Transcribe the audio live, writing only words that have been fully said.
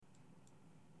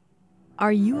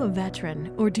Are you a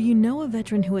veteran, or do you know a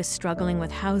veteran who is struggling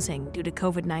with housing due to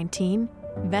COVID-19?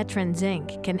 Veterans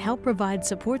Inc. can help provide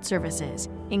support services,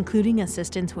 including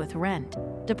assistance with rent,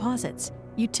 deposits,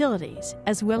 utilities,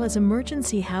 as well as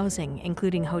emergency housing,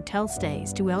 including hotel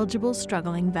stays to eligible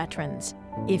struggling veterans.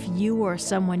 If you or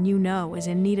someone you know is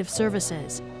in need of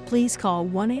services, please call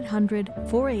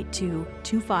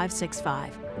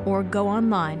 1-800-482-2565 or go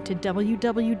online to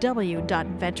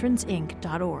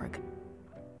www.veteransinc.org.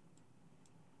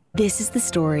 This is the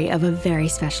story of a very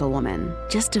special woman.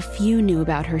 Just a few knew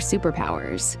about her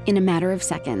superpowers. In a matter of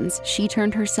seconds, she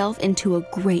turned herself into a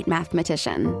great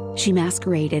mathematician. She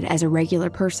masqueraded as a regular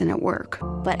person at work,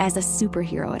 but as a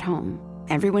superhero at home.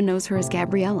 Everyone knows her as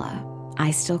Gabriella.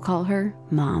 I still call her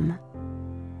Mom.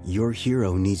 Your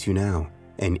hero needs you now,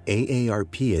 and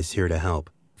AARP is here to help.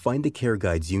 Find the care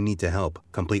guides you need to help,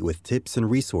 complete with tips and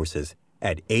resources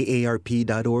at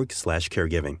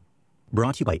aarp.org/caregiving.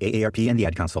 Brought to you by AARP and the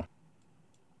Ad Council.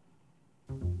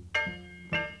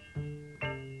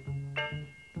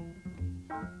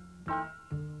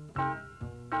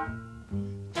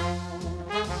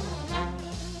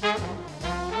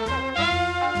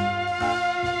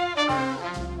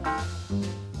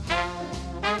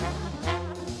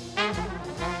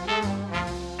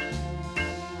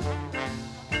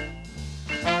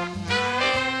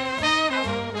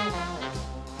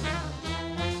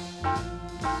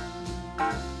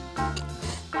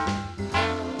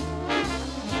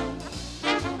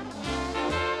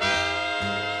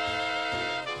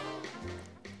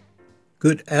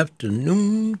 Good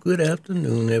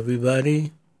afternoon,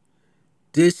 everybody.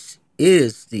 This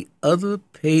is the Other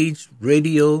Page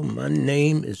Radio. My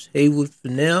name is Haywood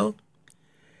Fennell,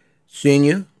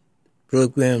 Senior.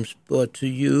 Programs brought to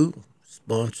you,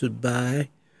 sponsored by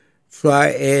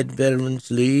Triad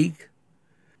Veterans League.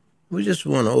 We just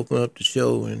want to open up the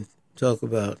show and talk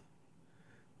about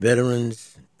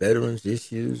veterans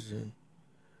issues, and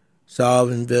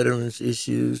solving veterans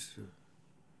issues,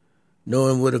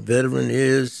 knowing what a veteran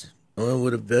is, knowing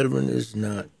what a veteran is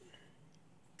not.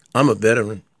 I'm a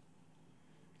veteran.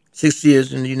 6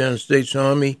 years in the United States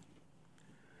Army,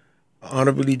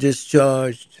 honorably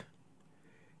discharged,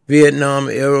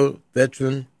 Vietnam-era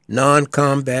veteran,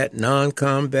 non-combat. And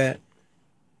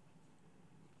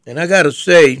I got to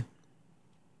say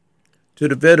to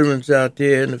the veterans out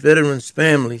there and the veterans'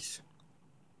 families,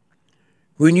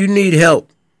 when you need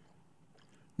help,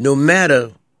 no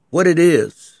matter what it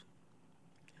is,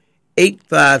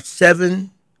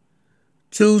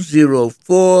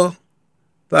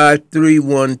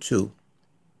 857-204-5312.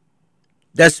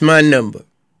 That's my number.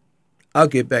 I'll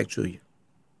get back to you.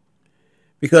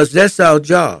 Because that's our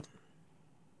job.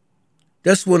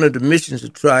 That's one of the missions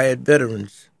of Triad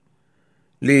Veterans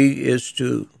League, is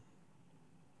to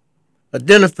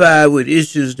identify with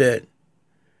issues that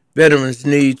veterans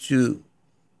need to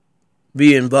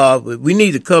be involved with. We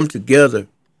need to come together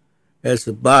as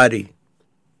a body,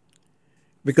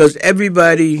 because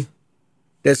everybody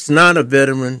that's not a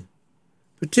veteran,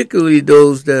 particularly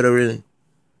those that are in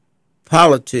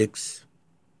politics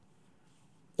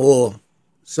or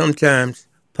sometimes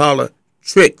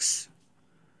politics,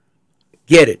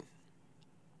 get it.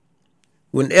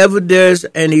 Whenever there's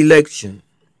an election,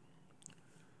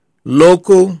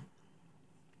 local,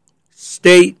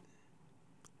 state,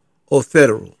 or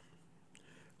federal,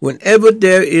 whenever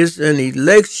there is an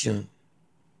election,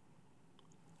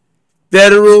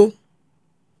 federal,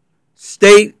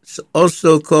 state,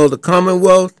 also called the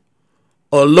Commonwealth,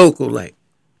 or local, like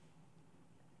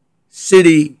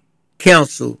city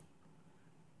council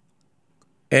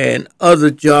and other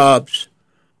jobs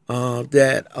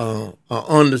that are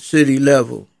on the city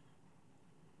level,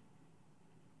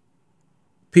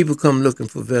 people come looking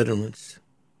for veterans.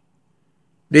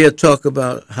 They'll talk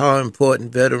about how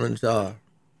important veterans are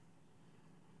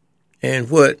and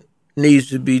what needs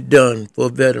to be done for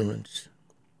veterans.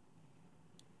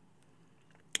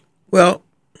 Well,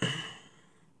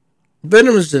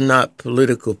 veterans are not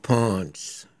political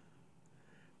pawns.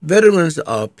 Veterans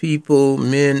are people,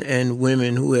 men and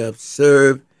women, who have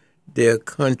served their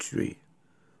country,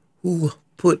 who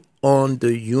put on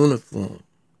the uniform,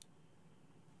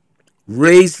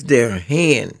 raised their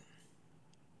hand.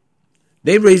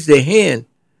 They raised their hand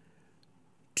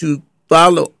to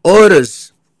follow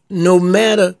orders, no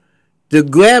matter the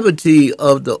gravity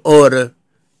of the order.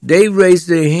 They raised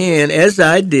their hand, as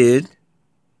I did,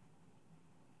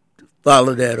 to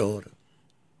follow that order.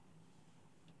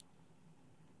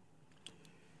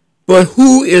 But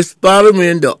who is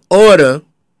following the order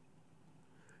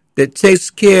that takes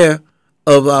care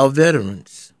of our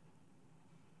veterans,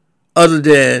 other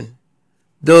than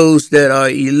those that are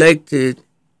elected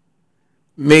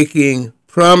making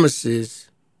promises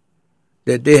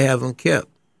that they haven't kept.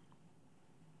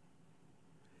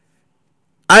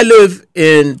 I live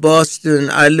in Boston.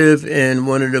 I live in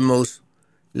one of the most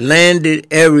landed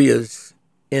areas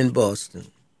in Boston.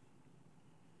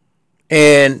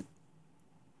 And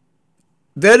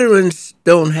veterans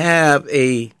don't have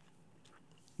a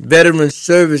veteran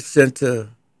service center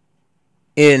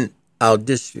in our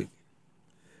district.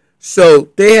 So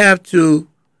they have to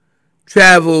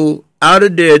travel out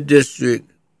of their district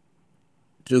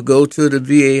to go to the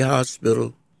VA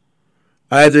hospital,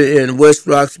 either in West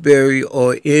Roxbury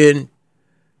or in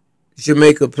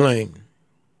Jamaica Plain.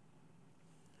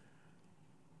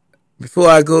 Before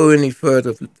I go any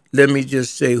further, let me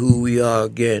just say who we are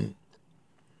again.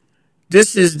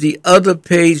 This is the Other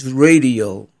Page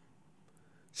Radio,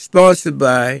 sponsored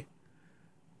by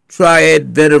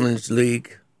Triad Veterans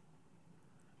League,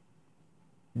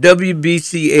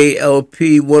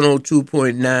 WBCALP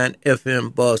 102.9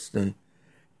 FM Boston.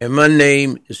 And my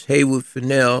name is Haywood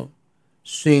Fennell,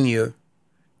 Sr.,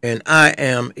 and I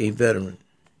am a veteran.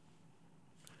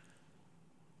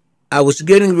 I was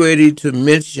getting ready to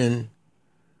mention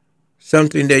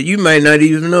something that you might not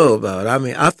even know about. I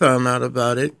mean, I found out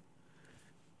about it,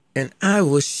 and I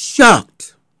was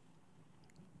shocked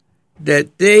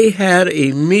that they had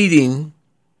a meeting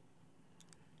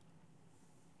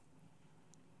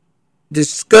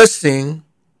discussing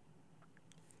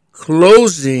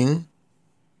closing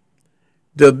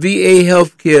the VA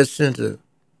Healthcare Center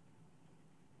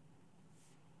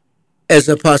as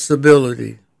a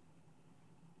possibility.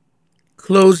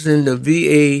 Closing the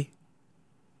VA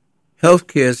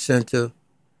Healthcare Center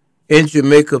in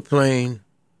Jamaica Plain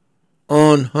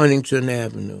on Huntington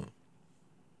Avenue.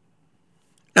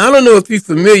 Now, I don't know if you're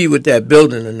familiar with that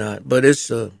building or not, but it's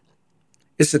a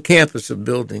campus of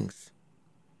buildings.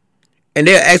 And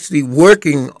they're actually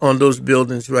working on those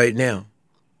buildings right now.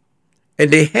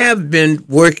 And they have been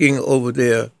working over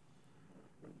there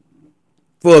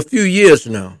for a few years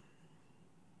now.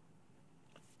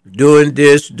 Doing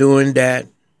this, doing that.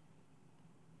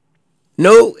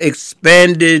 No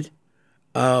expanded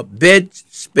bed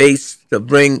space to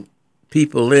bring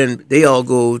people in. They all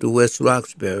go to West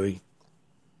Roxbury.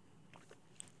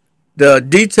 The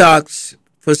detox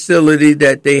facility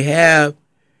that they have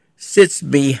sits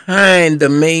behind the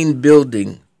main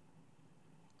building.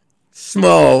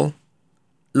 Small,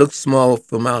 looks small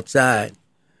from outside.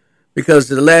 Because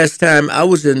the last time I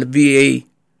was in the VA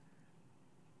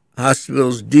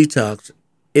hospital's detox,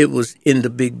 it was in the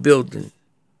big building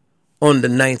on the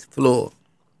 9th floor.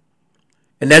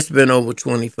 And that's been over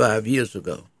 25 years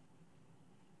ago.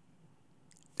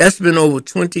 That's been over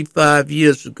 25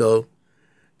 years ago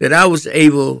that I was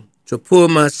able to pull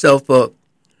myself up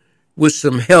with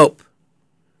some help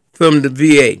from the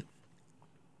VA.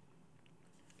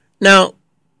 Now,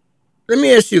 let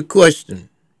me ask you a question.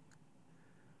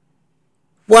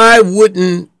 Why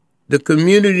wouldn't the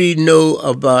community know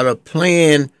about a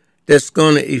plan that's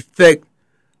going to affect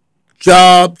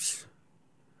jobs,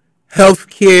 health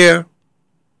care,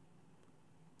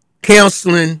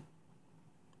 counseling,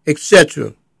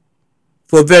 etc.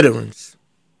 for veterans?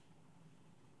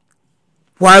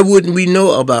 Why wouldn't we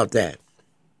know about that?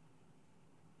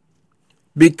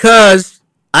 Because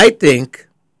I think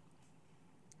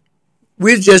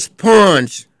we're just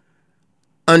pawns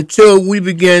until we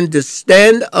begin to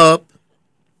stand up,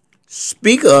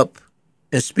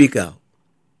 and speak out.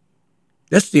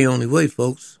 That's the only way,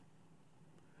 folks.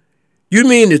 You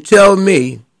mean to tell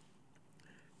me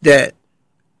that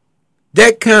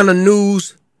kind of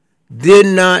news did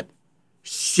not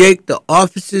shake the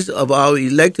offices of our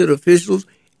elected officials,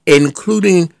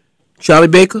 including Charlie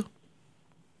Baker?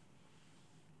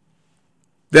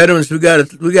 Veterans, we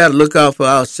gotta look out for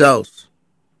ourselves.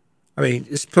 I mean,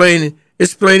 it's plain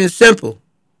and simple.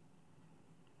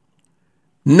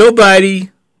 Nobody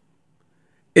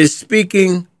is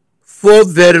speaking for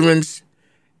veterans,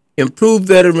 improved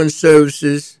veteran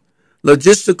services,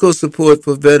 logistical support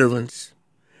for veterans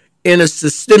in a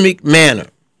systemic manner.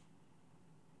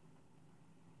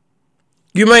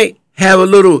 You might have a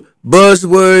little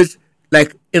buzzwords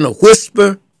like in a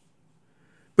whisper,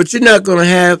 but you're not going to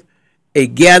have a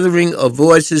gathering of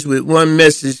voices with one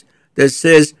message that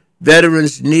says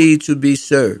veterans need to be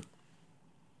served.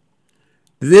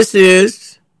 This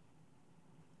is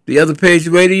the Other Page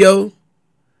Radio.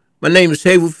 My name is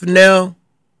Haywood Fennell.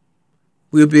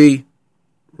 We'll be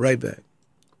right back.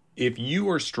 If you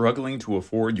are struggling to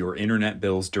afford your internet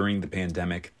bills during the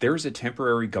pandemic, there's a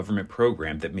temporary government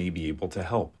program that may be able to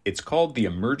help. It's called the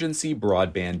Emergency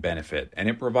Broadband Benefit, and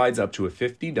it provides up to a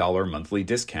 $50 monthly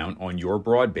discount on your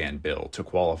broadband bill to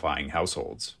qualifying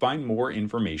households. Find more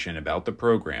information about the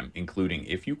program, including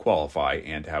if you qualify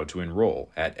and how to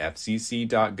enroll, at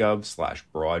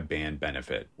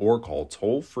fcc.gov/broadbandbenefit, or call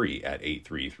toll-free at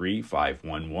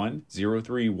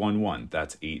 833-511-0311.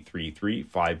 That's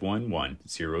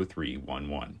 833-511-0311.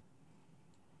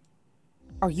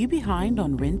 Are you behind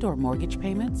on rent or mortgage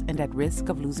payments and at risk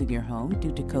of losing your home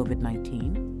due to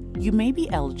COVID-19? You may be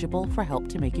eligible for help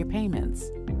to make your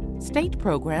payments. State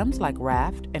programs like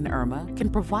RAFT and IRMA can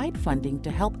provide funding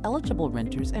to help eligible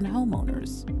renters and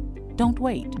homeowners. Don't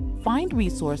wait. Find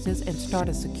resources and start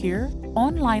a secure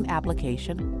online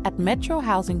application at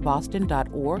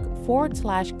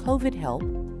metrohousingboston.org/COVID help.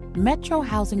 Metro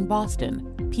Housing Boston.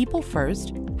 People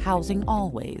first, housing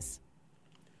always.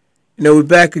 We're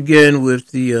back again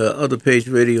with the Other Page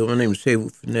Radio. My name is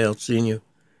Haywood Fennell, Sr.,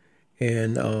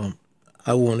 and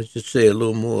I wanted to say a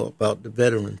little more about the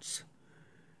veterans,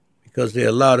 because there are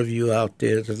a lot of you out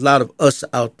there. There's a lot of us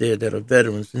out there that are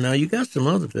veterans. Now, you got some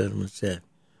other veterans that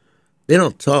they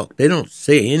don't talk. They don't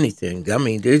say anything. I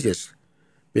mean, they've just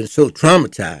been so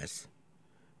traumatized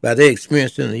by their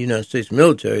experience in the United States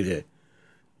military that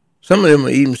some of them will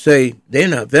even say they're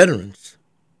not veterans.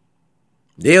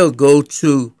 They'll go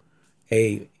to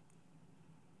an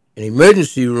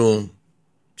emergency room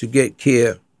to get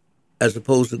care as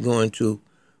opposed to going to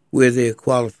where they're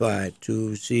qualified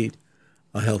to receive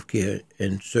a health care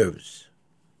and service,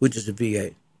 which is the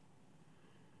VA.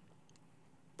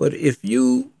 But if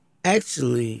you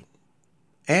actually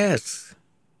ask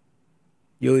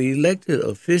your elected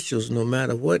officials, no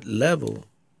matter what level,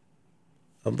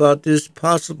 about this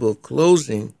possible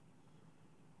closing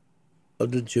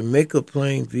of the Jamaica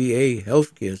Plain VA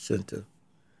Healthcare Center,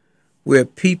 where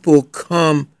people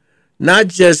come not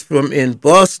just from in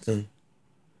Boston.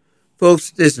 Folks,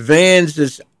 there's vans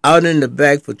that's out in the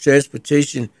back for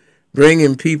transportation,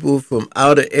 bringing people from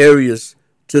outer areas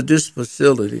to this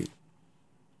facility.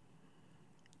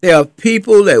 There are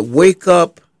people that wake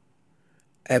up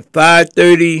at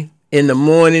 5:30 in the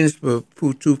mornings to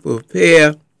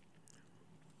prepare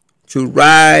to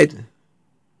ride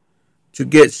to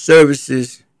get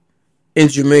services in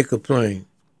Jamaica Plain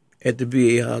at the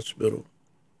VA hospital.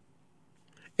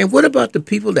 And what about the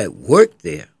people that work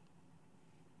there?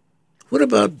 What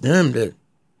about them that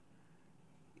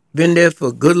been there for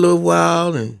a good little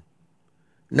while and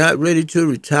not ready to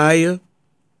retire?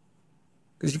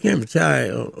 Because you can't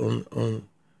retire on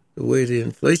the way the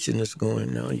inflation is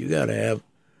going now. You got to have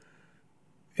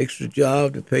extra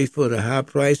job to pay for the high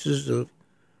prices of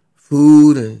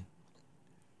food and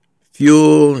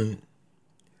fuel and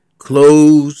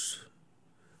clothes.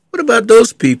 What about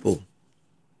those people?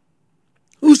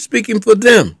 Who's speaking for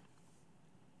them?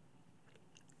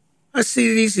 I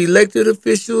see these elected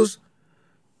officials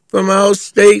from our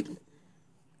state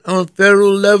on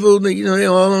federal level, they're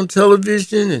all on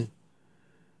television and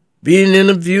being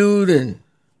interviewed and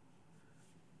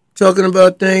talking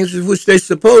about things which they're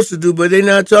supposed to do, but they're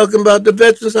not talking about the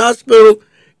Veterans Hospital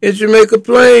in Jamaica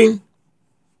Plain.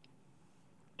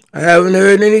 I haven't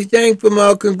heard anything from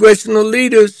our congressional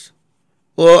leaders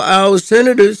or our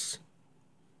senators.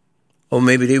 Or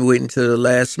maybe they wait until the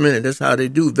last minute. That's how they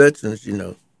do veterans,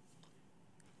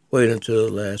 Wait until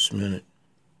the last minute.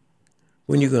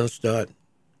 When you going to start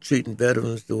treating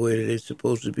veterans the way that they're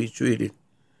supposed to be treated?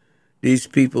 These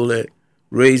people that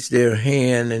raised their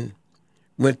hand and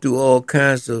went through all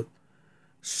kinds of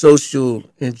social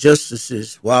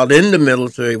injustices while in the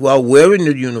military, while wearing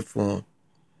the uniform.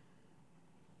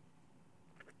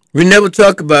 We never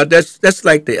talk about that's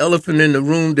like the elephant in the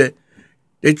room that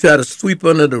they try to sweep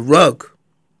under the rug.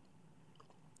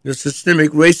 The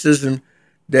systemic racism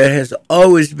that has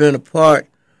always been a part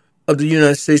of the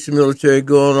United States military,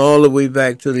 going all the way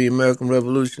back to the American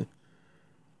Revolution,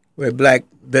 where black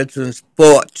veterans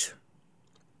fought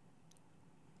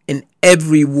in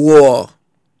every war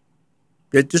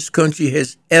that this country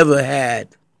has ever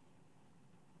had.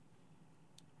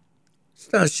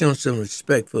 Start showing some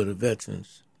respect for the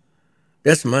veterans.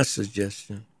 That's my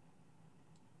suggestion.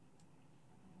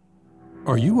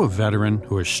 Are you a veteran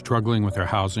who is struggling with their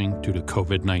housing due to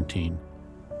COVID-19?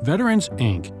 Veterans,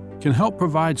 Inc. can help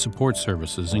provide support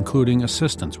services including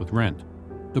assistance with rent,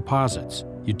 deposits,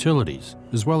 utilities,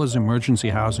 as well as emergency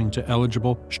housing to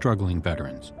eligible, struggling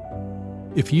veterans.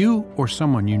 If you or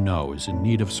someone you know is in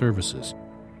need of services,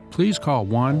 please call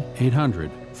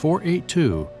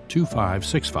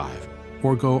 1-800-482-2565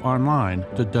 or go online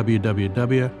to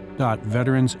www.veteransinc.org.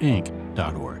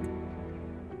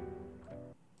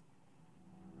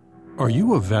 Are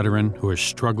you a veteran who is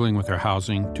struggling with their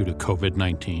housing due to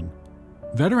COVID-19?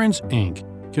 Veterans, Inc.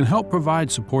 can help provide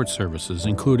support services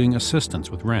including assistance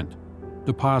with rent,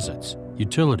 deposits,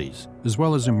 utilities, as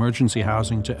well as emergency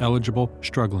housing to eligible,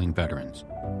 struggling veterans.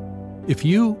 If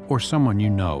you or someone you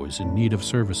know is in need of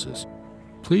services,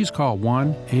 please call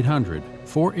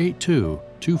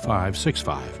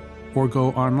 1-800-482-2565 or go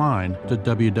online to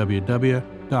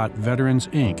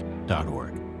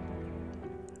www.veteransinc.org.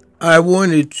 I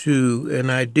wanted to,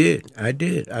 and I did. I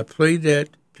played that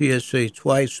PSA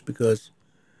twice because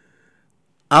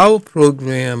our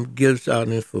program gives out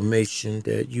information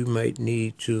that you might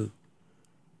need to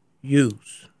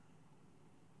use.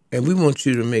 And we want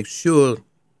you to make sure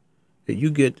that you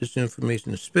get this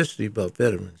information, especially about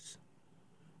veterans.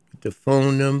 Get the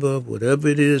phone number, whatever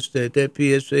it is that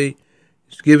PSA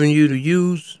is giving you to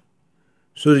use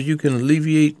so that you can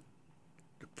alleviate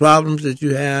the problems that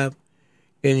you have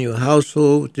in your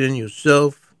household, within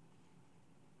yourself.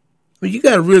 But you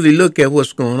got to really look at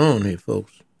what's going on here,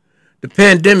 folks. The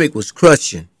pandemic was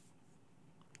crushing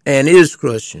and is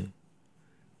crushing.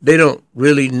 They don't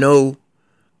really know,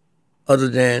 other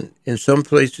than in some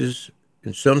places,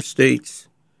 in some states,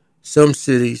 some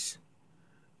cities,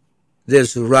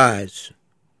 there's a rise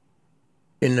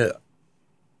in the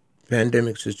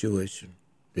pandemic situation.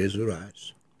 There's a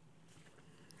rise.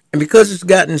 And because it's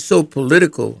gotten so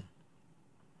political,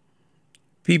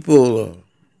 people are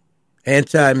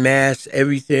anti-mask,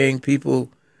 everything. People,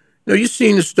 you've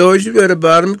seen the stories, you read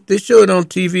about them. They show it on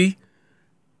TV.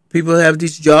 People have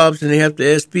these jobs and they have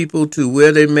to ask people to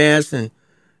wear their masks, and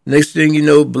next thing you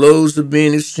know, blows are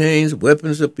being exchanged,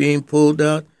 weapons are being pulled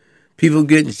out, people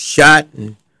getting shot,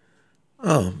 and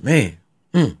oh man.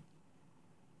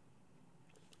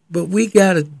 But we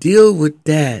got to deal with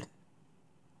that.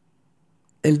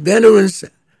 And veterans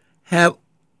have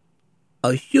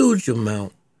a huge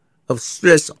amount of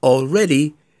stress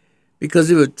already because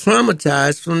they were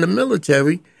traumatized from the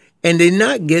military and they're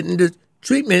not getting the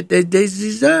treatment that they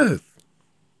deserve.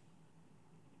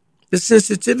 The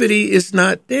sensitivity is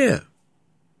not there.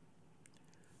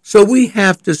 So we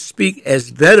have to speak as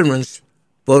veterans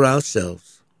for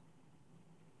ourselves.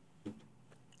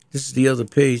 This is the Other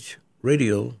Page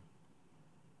Radio.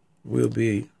 We'll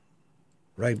be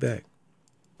right back.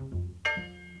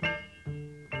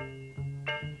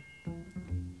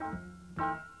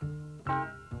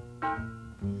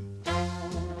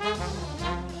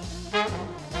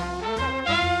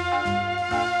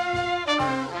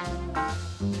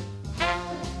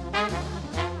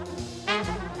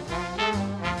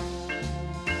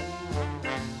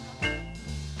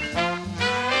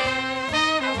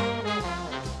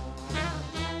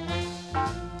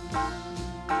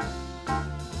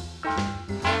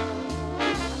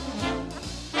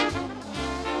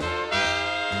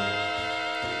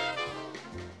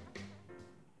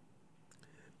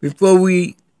 Before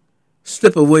we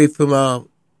step away from our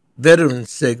veteran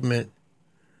segment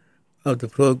of the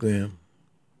program,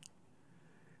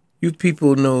 you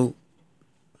people know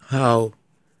how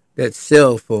that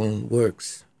cell phone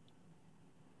works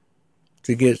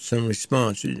to get some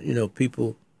response.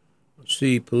 People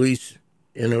see police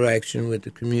interaction with the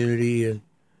community, and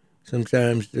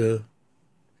sometimes they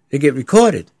get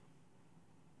recorded.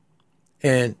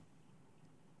 And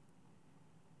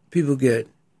people get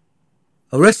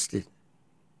arrested.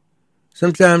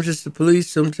 Sometimes it's the police,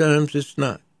 sometimes it's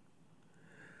not.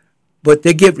 But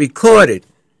they get recorded.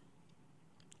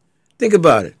 Think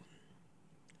about it.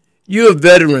 You're a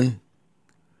veteran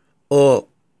or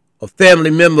a family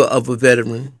member of a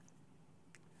veteran,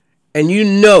 and you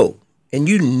know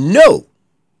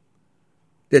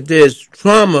that there's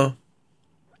trauma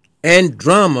and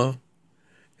drama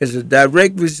as a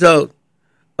direct result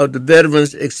of the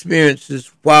veteran's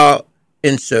experiences while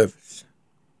in service.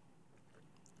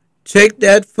 Take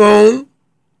that phone.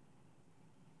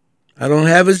 I don't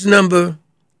have his number,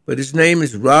 but his name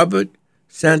is Robert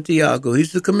Santiago.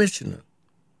 He's the commissioner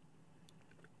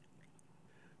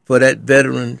for that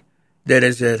veteran that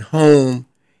is at home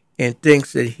and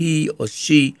thinks that he or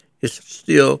she is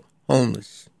still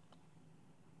homeless.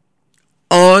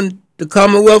 On the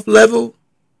Commonwealth level,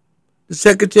 the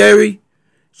secretary,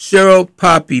 Cheryl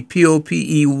Poppy,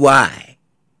 Popey.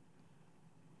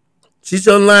 She's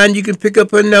online. You can pick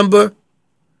up her number.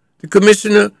 The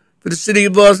commissioner for the city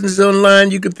of Boston is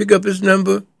online. You can pick up his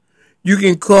number. You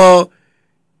can call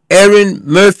Erin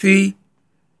Murphy,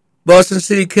 Boston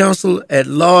City Council at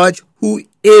large, who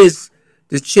is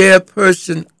the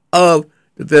chairperson of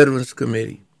the Veterans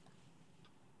Committee.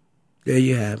 There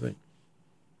you have it.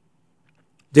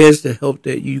 There's the help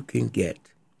that you can get.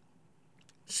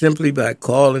 simply by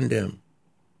calling them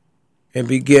and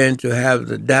begin to have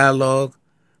the dialogue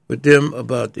with them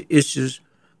about the issues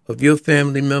of your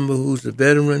family member who's a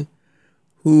veteran,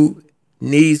 who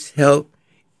needs help,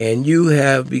 and you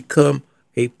have become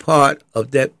a part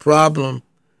of that problem,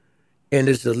 and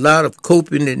there's a lot of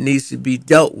coping that needs to be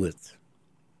dealt with.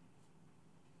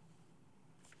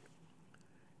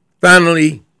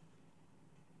 Finally,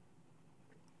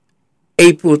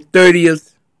 April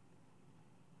 30th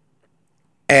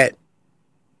at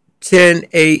 10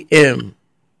 a.m.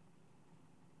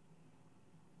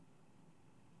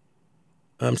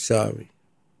 I'm sorry.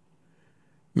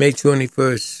 May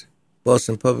 21st,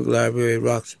 Boston Public Library,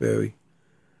 Roxbury.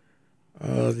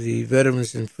 The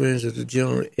Veterans and Friends of the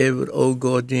General Edward O.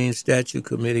 Gordine Statue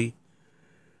Committee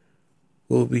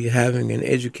will be having an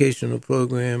educational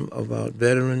program about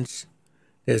veterans,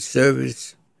 their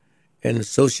service, and the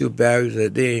social barriers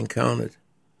that they encountered.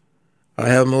 I'll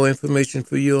have more information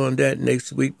for you on that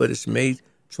next week, but it's May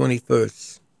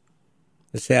 21st.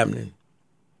 It's happening.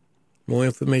 More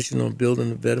information on building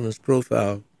the veterans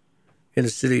profile in the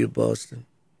city of Boston.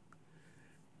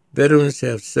 Veterans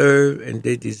have served, and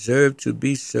they deserve to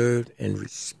be served and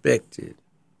respected.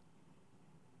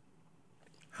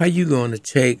 How you going to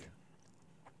take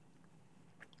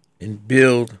and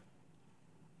build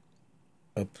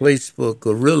a place for a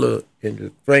gorilla in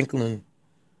the Franklin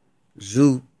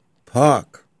Zoo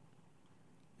Park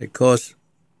that costs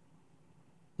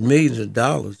millions of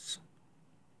dollars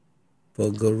for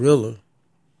a gorilla,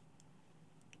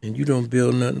 and you don't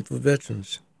build nothing for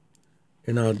veterans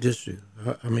in our district?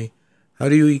 I mean, how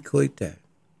do you equate that?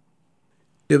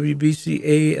 WBC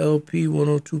AALP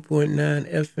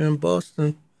 102.9 FM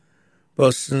Boston,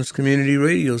 Boston's community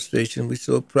radio station. We're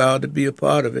so proud to be a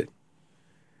part of it.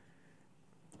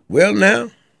 Well,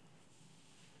 now,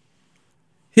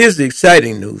 here's the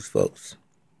exciting news, folks.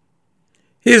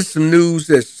 Here's some news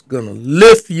that's going to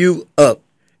lift you up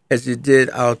as it did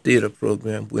our theater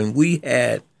program when we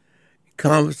had a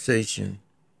conversation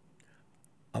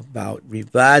about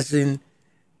revising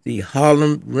the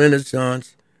Harlem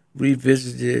Renaissance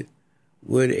revisited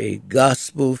with a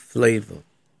gospel flavor.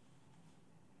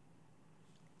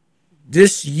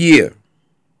 This year,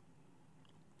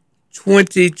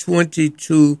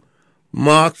 2022,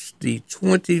 marks the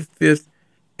 25th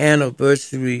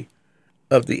anniversary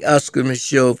of the Oscar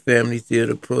Micheaux Family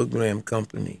Theater Program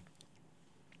Company.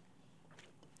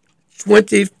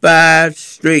 25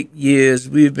 straight years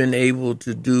we've been able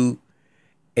to do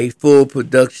a full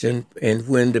production, and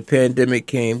when the pandemic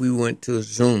came, we went to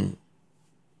Zoom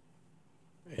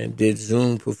and did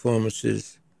Zoom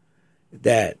performances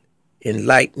that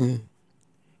enlightened,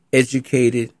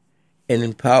 educated, and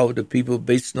empowered the people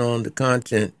based on the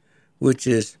content, which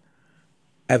is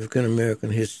African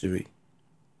American history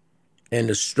and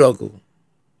the struggle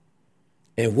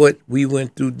and what we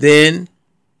went through then,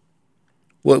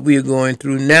 what we are going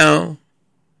through now,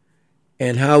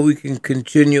 and how we can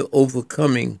continue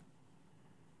overcoming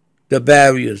the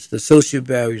barriers, the social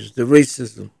barriers, the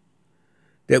racism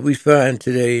that we find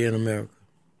today in America.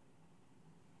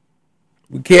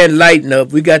 We can't lighten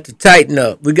up. We got to tighten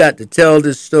up. We got to tell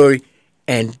this story.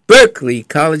 And Berklee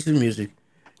College of Music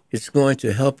is going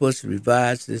to help us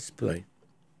revise this play.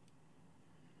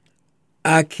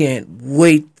 I can't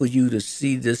wait for you to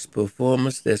see this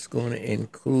performance that's going to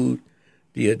include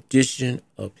the addition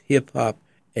of hip-hop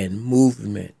and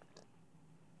movement.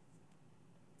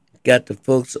 Got the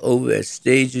folks over at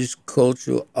Stages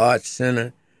Cultural Arts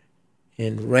Center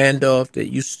in Randolph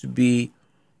that used to be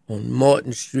on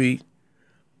Martin Street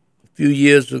a few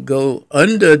years ago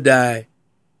under the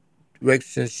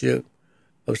directorship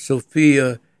of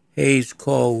Sophia Hayes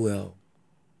Caldwell.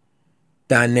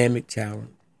 Dynamic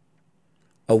talent.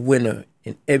 A winner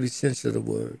in every sense of the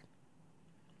word.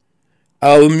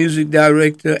 Our music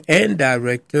director and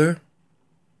director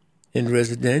in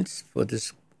residence for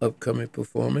this upcoming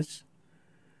performance,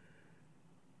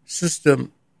 Sister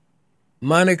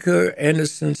Monica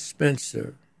Anderson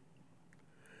Spencer,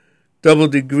 double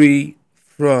degree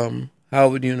from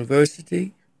Howard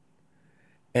University,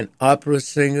 an opera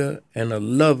singer and a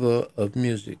lover of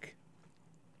music.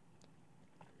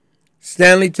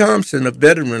 Stanley Thompson, a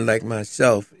veteran like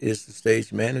myself, is the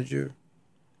stage manager.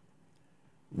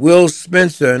 Will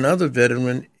Spencer, another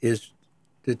veteran, is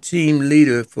the team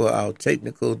leader for our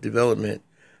technical development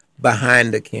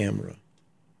behind the camera.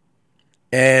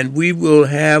 And we will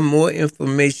have more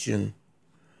information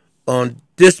on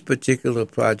this particular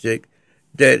project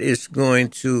that is going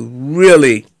to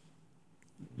really,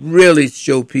 really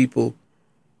show people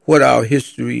what our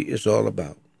history is all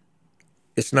about.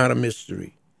 It's not a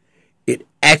mystery. It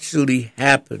actually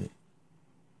happened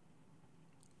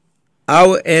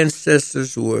Our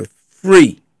ancestors were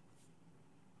free.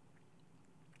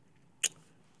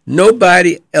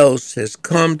 Nobody else has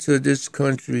come to this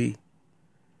country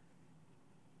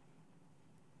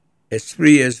as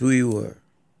free as we were.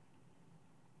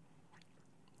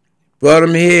 Brought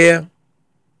them here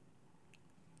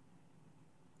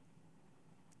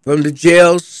from the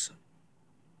jails.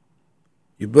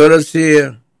 You brought us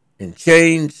here in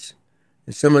chains,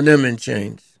 and some of them in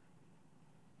chains.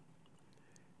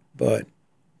 But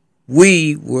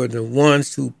we were the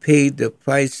ones who paid the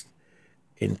price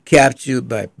and captured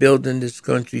by building this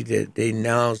country that they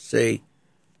now say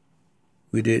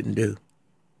we didn't do.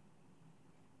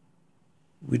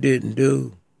 We didn't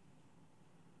do.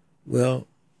 Well,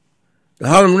 the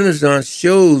Harlem Renaissance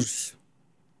shows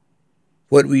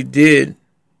what we did,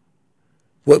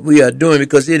 what we are doing,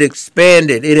 because it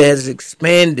expanded. It has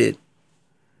expanded.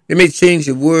 It may change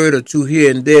a word or two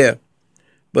here and there,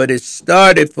 but it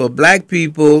started for black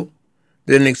people,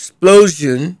 then an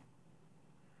explosion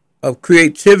of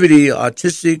creativity,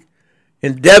 artistic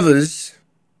endeavors,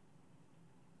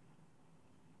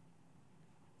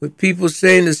 with people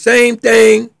saying the same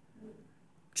thing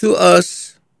to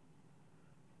us,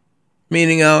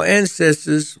 meaning our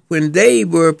ancestors, when they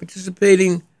were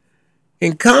participating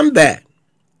in combat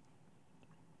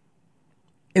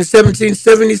in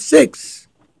 1776.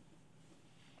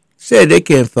 Said they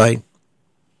can't fight.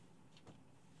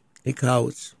 They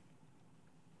cowards.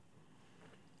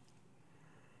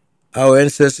 Our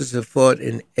ancestors have fought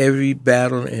in every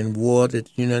battle and war that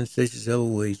the United States has ever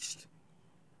waged,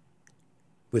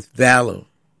 with valor,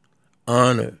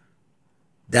 honor,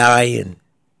 dying,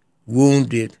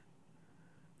 wounded,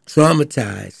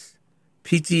 traumatized,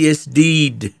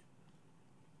 PTSD'd.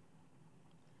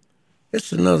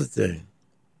 That's another thing.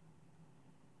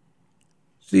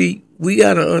 See, we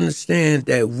got to understand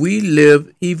that we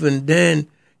live even then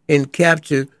in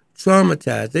captured,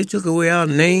 traumatized. They took away our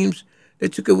names. They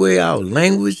took away our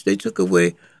language. They took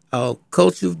away our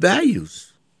cultural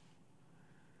values.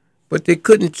 But they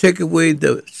couldn't take away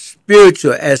the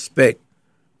spiritual aspect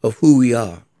of who we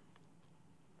are.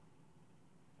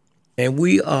 And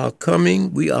we are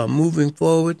coming. We are moving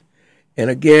forward. And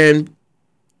again,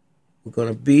 we're going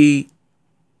to be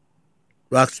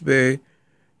Roxbury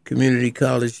Community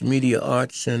College Media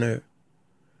Arts Center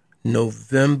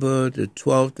November the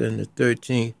 12th and the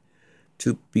 13th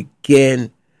to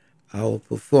begin our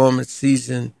performance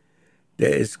season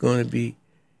that is going to be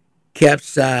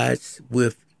capsized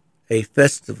with a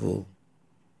festival,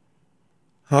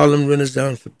 Harlem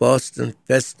Renaissance Boston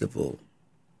Festival,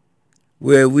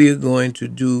 where we are going to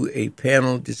do a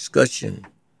panel discussion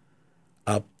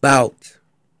about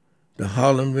the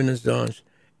Harlem Renaissance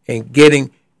and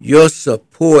getting your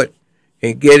support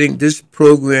in getting this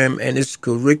program and its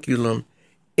curriculum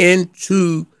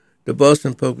into the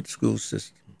Boston Public School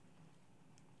system.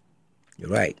 You're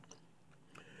right.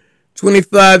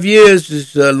 25 years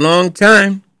is a long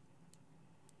time.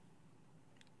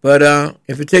 But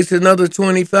if it takes another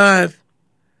 25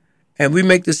 and we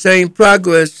make the same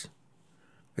progress,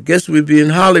 I guess we'd be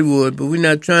in Hollywood, but we're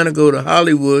not trying to go to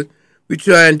Hollywood. We're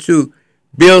trying to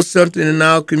build something in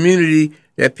our community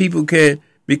that people can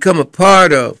become a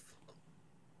part of.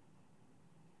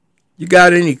 You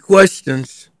got any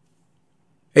questions?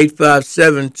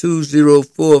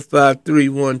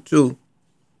 857-204-5312.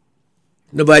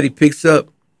 Nobody picks up.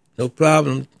 No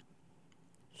problem.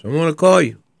 Someone will call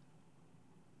you.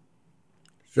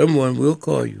 Someone will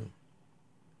call you.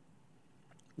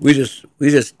 We just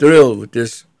thrilled with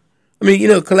this. I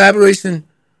mean, collaboration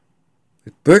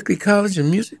with Berklee College of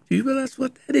Music. Do you realize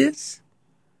what that is?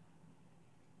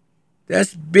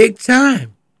 That's big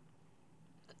time.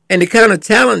 And the kind of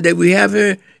talent that we have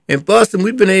here in Boston,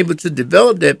 we've been able to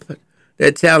develop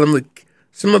that talent with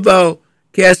some of our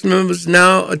cast members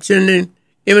now attending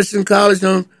Emerson College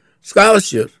on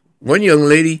scholarships. One young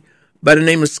lady by the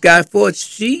name of Sky Ford,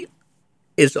 she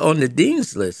is on the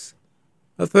dean's list,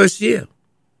 her first year.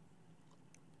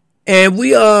 And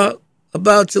we are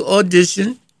about to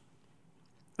audition.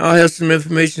 I'll have some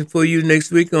information for you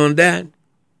next week on that,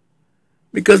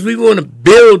 because we want to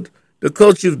build the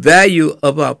cultural value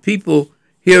of our people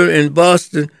here in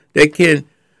Boston that can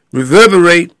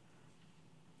reverberate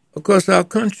across our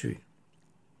country.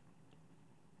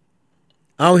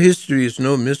 Our history is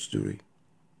no mystery.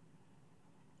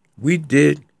 We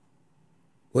did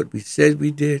what we said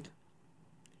we did.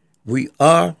 We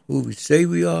are who we say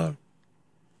we are.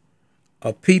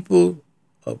 A people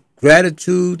of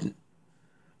gratitude,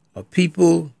 a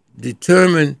people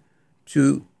determined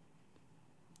to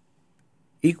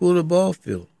equal the ball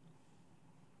field.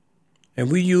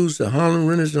 And we use the Harlem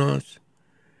Renaissance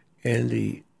and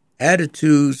the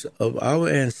attitudes of our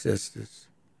ancestors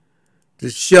to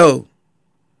show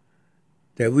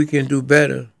that we can do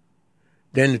better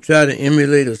than to try to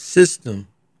emulate a system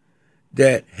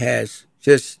that has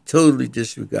just totally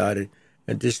disregarded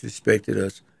and disrespected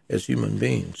us as human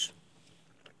beings.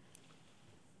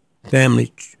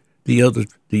 Family, the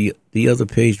other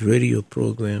page radio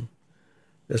program,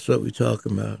 that's what we're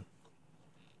talking about.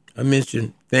 I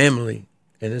mentioned family,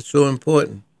 and it's so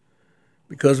important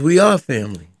because we are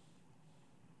family.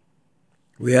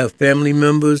 We have family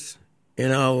members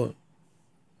in our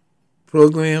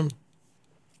program.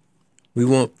 We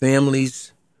want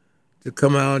families to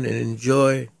come out and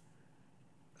enjoy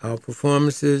our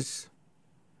performances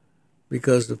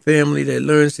because the family that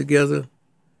learns together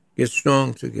gets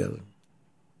strong together.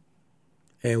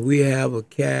 And we have a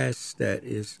cast that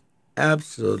is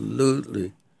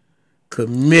absolutely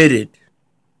committed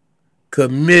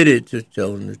to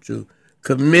telling the truth,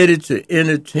 committed to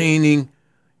entertaining,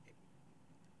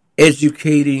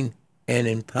 educating, and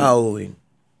empowering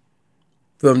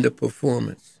from the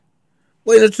performance.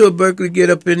 Wait until Berkeley get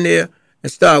up in there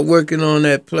and start working on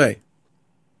that play.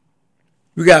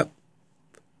 We got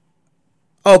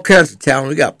all kinds of talent.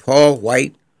 We got Paul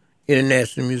White,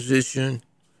 international musician.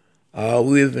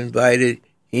 We've invited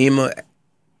Emma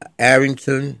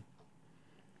Arrington.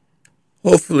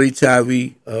 Hopefully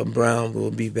Tyree Brown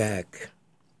will be back.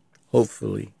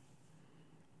 Hopefully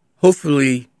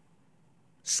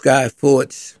Sky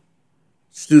Forts,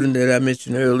 student that I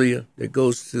mentioned earlier that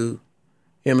goes to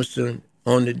Emerson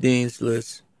on the dean's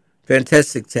list.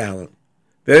 Fantastic talent.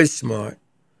 Very smart.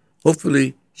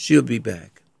 Hopefully she'll be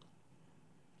back.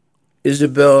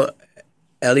 Isabel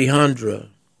Alejandra,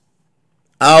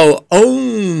 our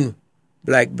own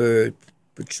Blackbird,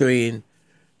 portraying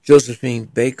Josephine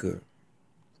Baker.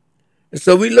 And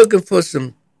so we're looking for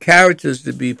some characters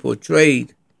to be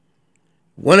portrayed.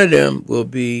 One of them will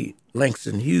be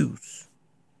Langston Hughes.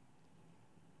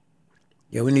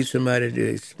 Yeah, we need somebody to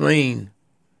explain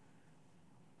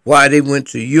why they went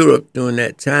to Europe during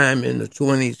that time in the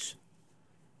 20s.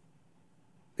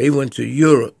 They went to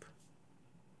Europe.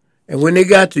 And when they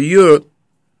got to Europe,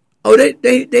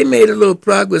 they made a little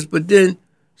progress, but then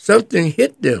something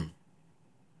hit them.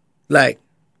 Like,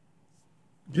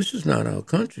 this is not our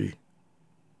country.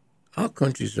 Our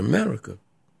country's America.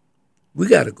 We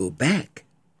got to go back.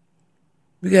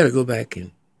 We got to go back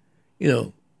and,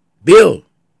 build,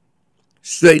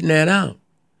 straighten that out.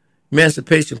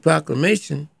 Emancipation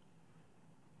Proclamation,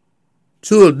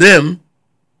 two of them,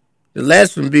 the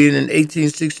last one being in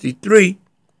 1863,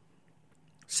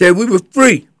 said we were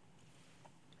free.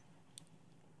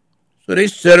 So they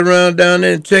sat around down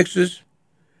there in Texas,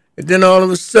 and then all of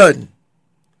a sudden,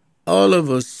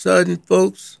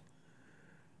 folks,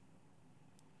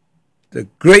 the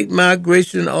Great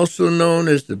Migration, also known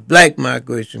as the Black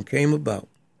Migration, came about.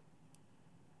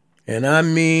 And I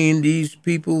mean, these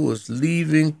people was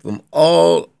leaving from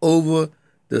all over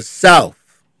the South,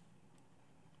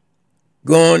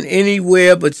 going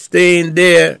anywhere but staying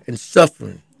there and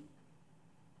suffering.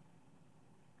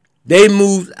 They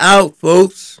moved out,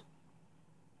 folks.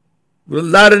 But a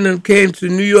lot of them came to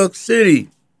New York City.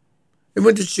 They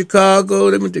went to Chicago.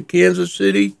 They went to Kansas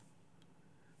City.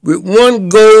 With one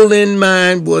goal in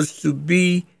mind, was to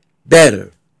be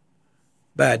better,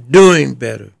 by doing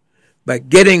better, by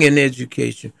getting an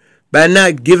education, by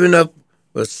not giving up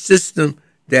a system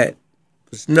that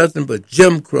was nothing but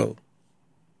Jim Crow.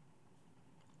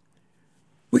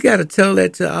 We got to tell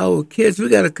that to our kids. We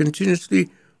got to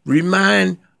continuously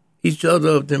remind each other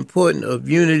of the importance of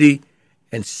unity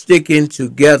and sticking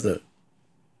together.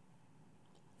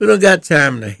 We don't got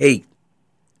time to hate.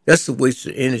 That's a waste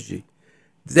of energy.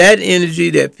 That energy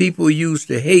that people use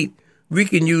to hate, we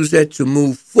can use that to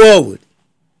move forward.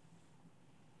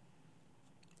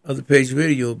 Other Page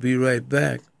Radio will be right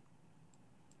back.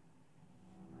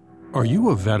 Are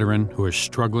you a veteran who is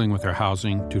struggling with their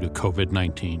housing due to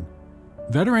COVID-19?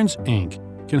 Veterans, Inc.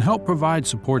 can help provide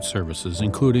support services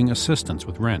including assistance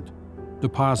with rent,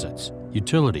 deposits,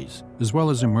 utilities, as well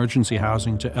as emergency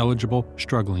housing to eligible,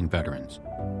 struggling veterans.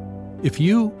 If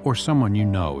you or someone you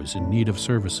know is in need of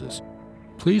services,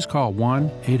 please call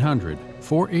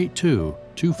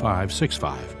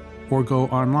 1-800-482-2565 or go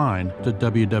online to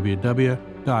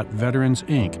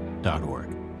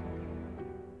www.veteransinc.org.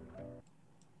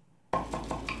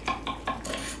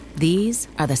 These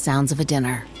are the sounds of a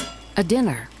dinner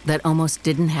that almost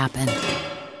didn't happen.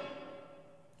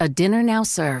 A dinner now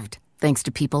served thanks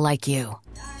to people like you.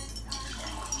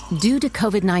 Due to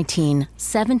COVID-19,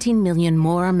 17 million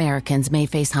more Americans may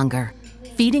face hunger.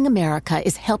 Feeding America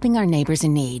is helping our neighbors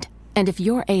in need. And if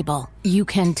you're able, you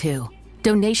can too.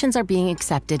 Donations are being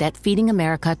accepted at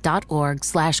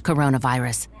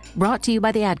feedingamerica.org/coronavirus. Brought to you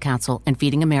by the Ad Council and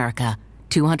Feeding America,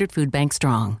 200 food banks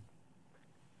strong.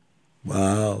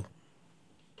 Wow.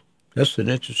 That's an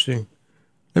interesting.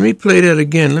 Let me play that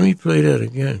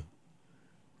again.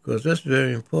 Because that's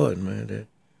very important, man. That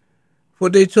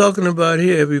what they're talking about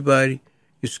here, everybody,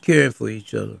 is caring for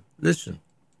each other. Listen.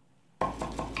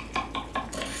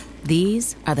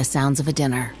 These are the sounds of a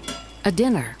dinner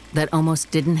that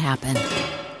almost didn't happen.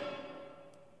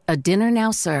 A dinner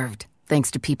now served, thanks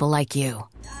to people like you.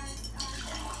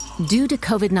 Due to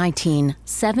COVID-19,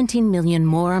 17 million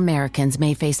more Americans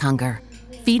may face hunger.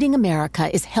 Feeding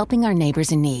America is helping our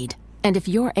neighbors in need. And if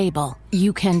you're able,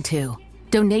 you can too.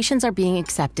 Donations are being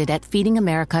accepted at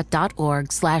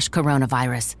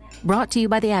feedingamerica.org/coronavirus. Brought to you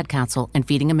by the Ad Council and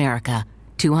Feeding America,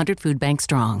 200 food banks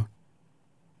strong.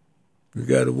 We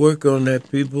got to work on that,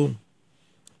 people.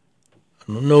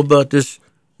 I don't know about this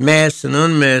mask and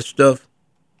unmasked stuff,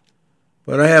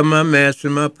 but I have my mask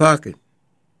in my pocket.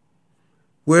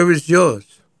 Where is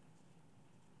yours?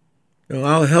 You know,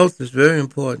 our health is very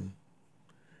important.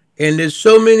 And there's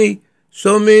so many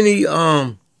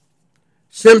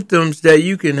symptoms that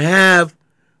you can have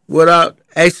without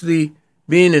actually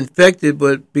being infected,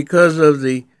 but because of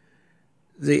the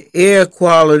air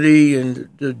quality and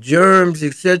the germs,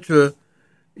 etc.,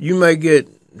 you might get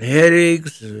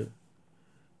headaches,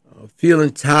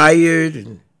 feeling tired,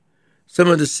 and some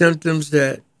of the symptoms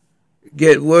that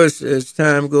get worse as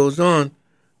time goes on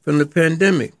from the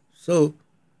pandemic. So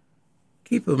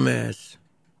keep a mask.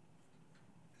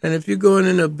 And if you're going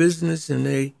in a business and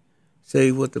they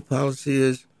say what the policy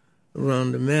is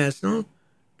around the mask, don't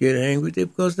get angry with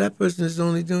it because that person is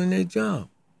only doing their job.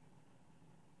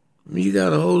 I mean, you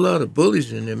got a whole lot of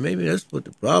bullies in there. Maybe that's what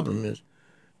the problem is.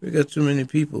 We got too many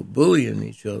people bullying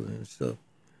each other and stuff.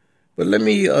 But let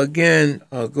me again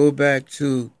go back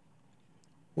to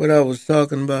what I was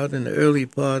talking about in the early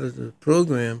part of the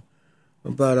program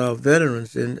about our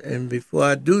veterans. And before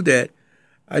I do that,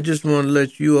 I just want to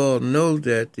let you all know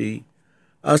that the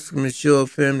Oscar Micheaux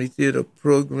Family Theater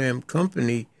Program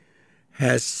Company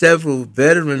has several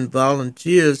veteran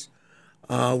volunteers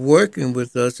working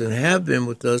with us and have been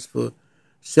with us for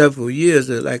several years.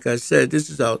 And like I said, this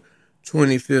is our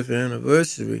 25th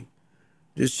anniversary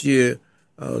this year,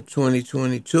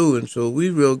 2022. And so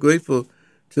we're real grateful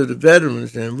to the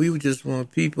veterans. And we just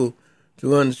want people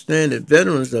to understand that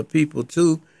veterans are people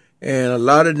too. And a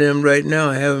lot of them right now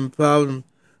are having problems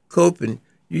coping.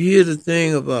 You hear the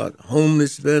thing about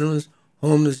homeless veterans.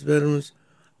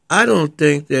 I don't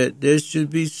think that there should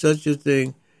be such a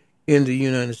thing in the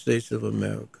United States of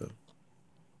America.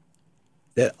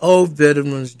 That all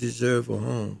veterans deserve a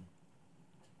home.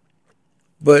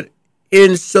 But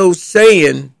in so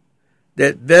saying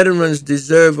that veterans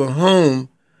deserve a home,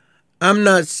 I'm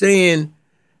not saying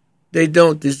they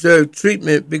don't deserve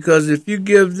treatment, because if you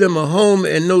give them a home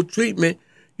and no treatment,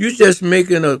 you're just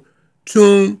making a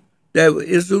tomb that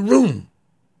is a room.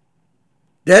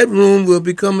 That room will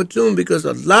become a tomb because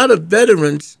a lot of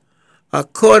veterans are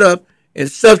caught up in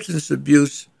substance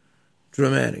abuse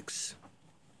dramatics.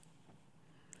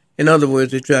 In other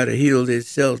words, they try to heal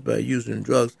themselves by using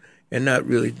drugs and not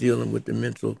really dealing with the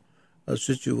mental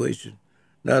situation,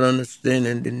 not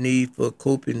understanding the need for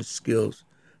coping skills,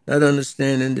 not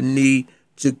understanding the need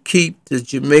to keep the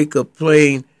Jamaica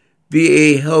Plain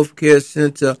VA Healthcare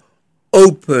Center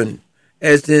open,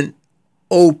 as in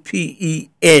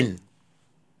OPEN.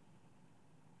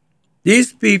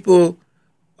 These people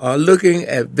are looking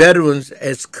at veterans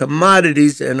as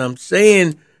commodities, and I'm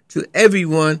saying to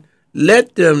everyone,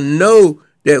 let them know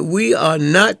that we are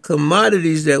not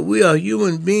commodities, that we are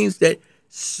human beings that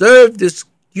serve this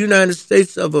United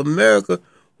States of America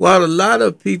while a lot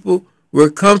of people were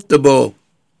comfortable.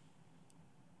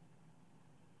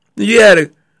 You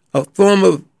had a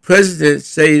former president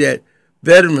say that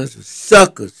veterans were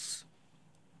suckers.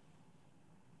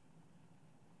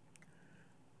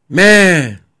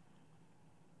 Man,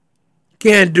 you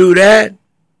can't do that.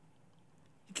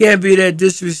 You can't be that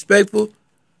disrespectful.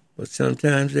 But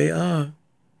sometimes they are.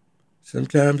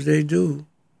 Sometimes they do.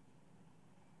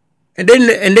 And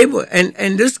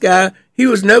this guy, he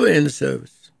was never in the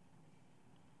service.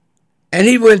 And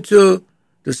he went to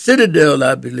the Citadel,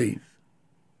 I believe.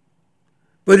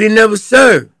 But he never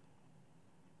served.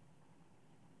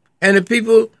 And the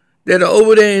people that are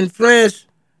over there in France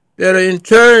that are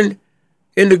interned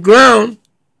in the ground,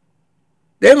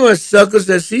 they weren't suckers,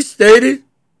 as he stated.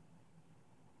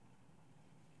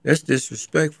 That's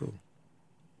disrespectful.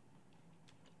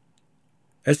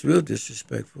 That's real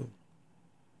disrespectful.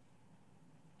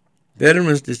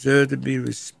 Veterans deserve to be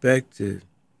respected.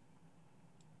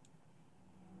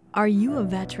 Are you a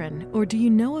veteran, or do you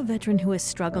know a veteran who is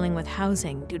struggling with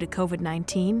housing due to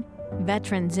COVID-19?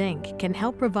 Veterans Inc. can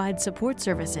help provide support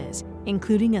services,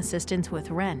 including assistance with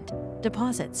rent,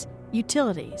 deposits,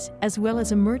 utilities, as well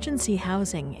as emergency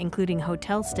housing, including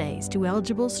hotel stays to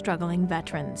eligible struggling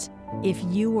veterans. If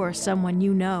you or someone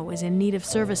you know is in need of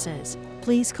services,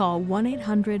 please call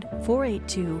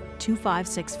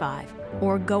 1-800-482-2565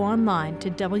 or go online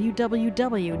to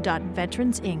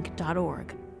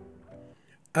www.veteransinc.org.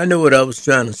 I know what I was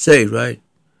trying to say, right?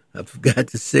 I forgot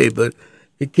to say, but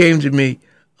it came to me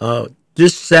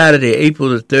this Saturday, April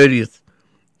the 30th,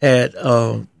 at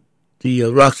the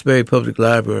Roxbury Public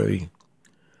Library.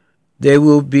 They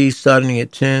will be starting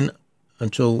at 10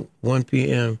 until 1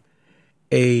 p.m.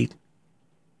 a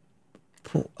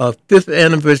 5th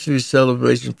anniversary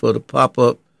celebration for the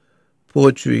pop-up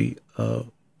poetry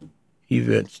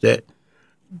events that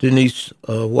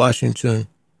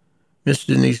Miss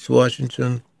Denise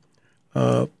Washington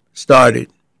started.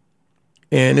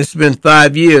 And it's been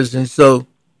 5 years, and so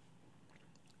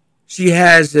she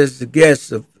has as the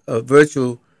guest a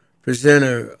virtual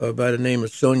presenter by the name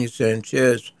of Sonia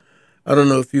Sanchez. I don't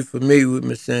know if you're familiar with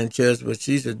Miss Sanchez, but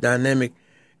she's a dynamic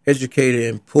educator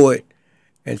and poet,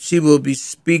 and she will be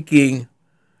speaking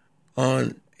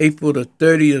on April the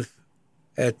 30th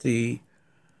at the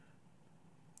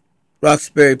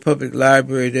Roxbury Public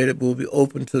Library, that it will be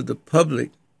open to the public.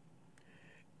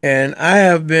 And I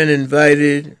have been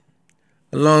invited,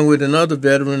 along with another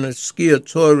veteran, Askia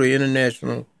Torre,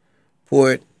 international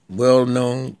poet,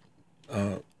 well-known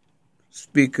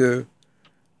speaker,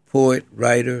 poet,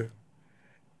 writer.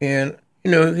 And,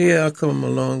 here I come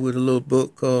along with a little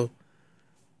book called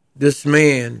This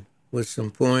Man, with some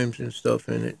poems and stuff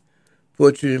in it,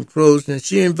 poetry and prose, and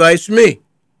she invites me.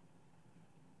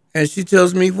 And she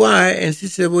tells me why, and she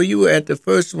said, well, you were at the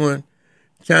first one.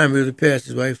 Time really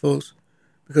passes, right, folks?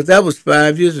 Because that was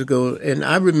 5 years ago, and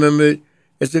I remember it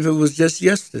as if it was just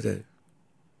yesterday.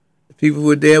 The people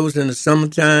were there. It was in the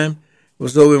summertime. It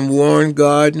was over in Warren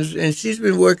Gardens, and she's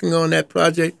been working on that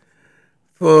project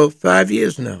for 5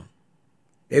 years now.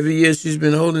 Every year she's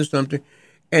been holding something,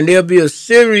 and there'll be a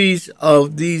series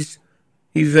of these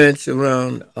events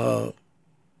around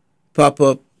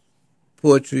pop-up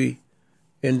poetry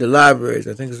in the libraries.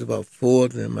 I think it's about 4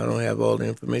 of them. I don't have all the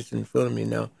information in front of me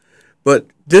now. But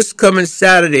this coming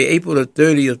Saturday, April the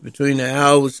 30th, between the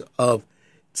hours of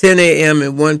 10 a.m.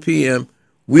 and 1 p.m.,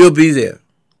 we'll be there.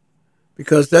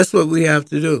 Because that's what we have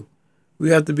to do. We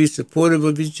have to be supportive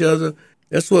of each other.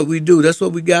 That's what we do. That's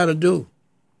what we got to do.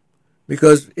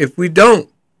 Because if we don't,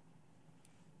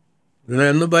 we don't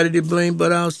have nobody to blame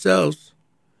but ourselves.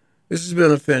 This has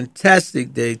been a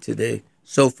fantastic day today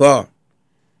so far.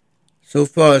 So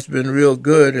far, it's been real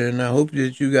good, and I hope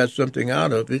that you got something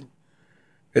out of it.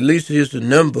 At least here's the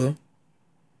number,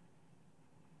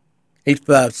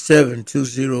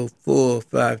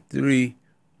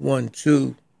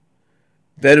 857-204-5312.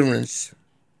 Veterans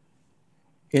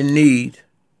in need.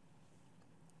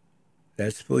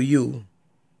 That's for you.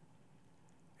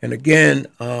 And again,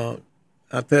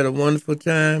 I've had a wonderful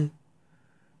time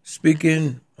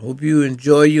speaking. I hope you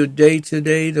enjoy your day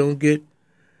today. Don't get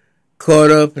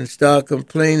caught up and start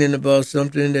complaining about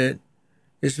something that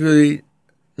is really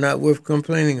not worth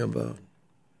complaining about.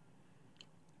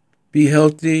 Be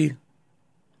healthy.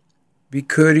 Be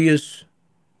courteous.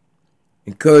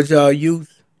 Encourage our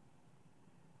youth.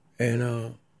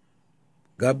 And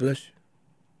God bless you.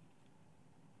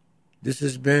 This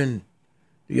has been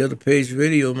The Other Page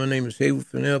Radio. My name is Haywood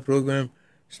Fennell, program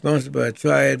sponsored by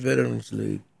Triad Veterans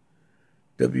League.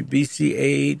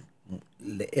 WBCA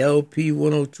LP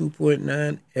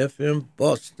 102.9 FM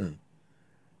Boston.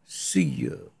 See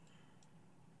ya.